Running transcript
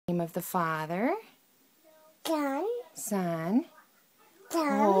of the Father, Son, Son,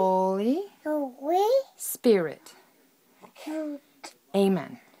 Son, Holy Holy Spirit. Spirit.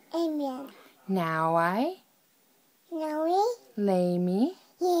 Amen. Amen. Now I Now we lay me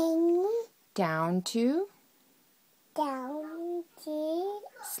lay down to down to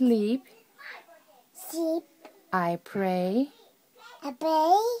sleep. sleep. I pray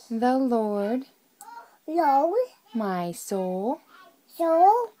Obey the Lord Lord, my soul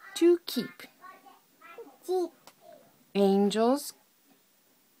so to keep. deep. Angels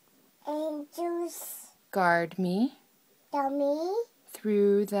Angels guard me tell me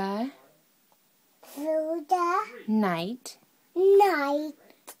through the through the night night.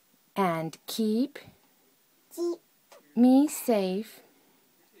 and keep Keep me safe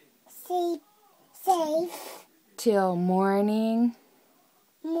safe till morning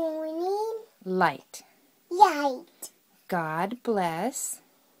morning light. light. God bless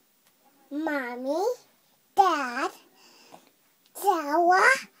Mommy, Dad, Sarah,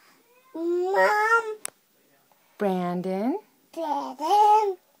 Mom, Brandon,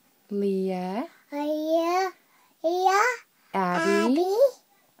 Brandon, Leah, Leah, Abby, Abby,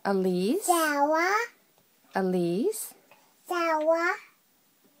 Elise, Sarah, Elise, Sarah,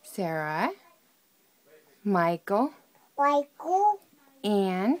 Sarah, Michael, Michael,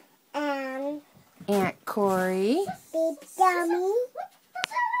 Ann, and Aunt Corey, Big Dummy,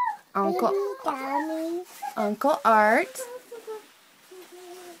 Uncle Baby Dummy, Uncle Art,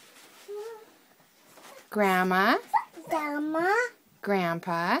 Grandma, Dama,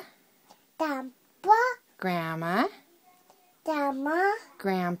 Grandpa, Dampa, Grandma, Dama,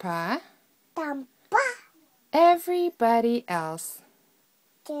 Grandpa, Dampa, everybody else.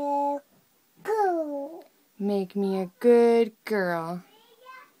 the goo. Make me a good girl.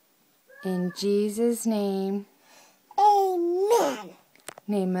 In Jesus' name, Amen.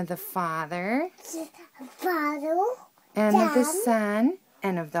 name of the Father, Father, and of the Son, Son,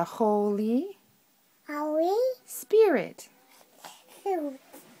 and of the Holy Holy Spirit. Spirit.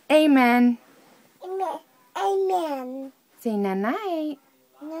 Amen. Amen. Amen. Say night-night.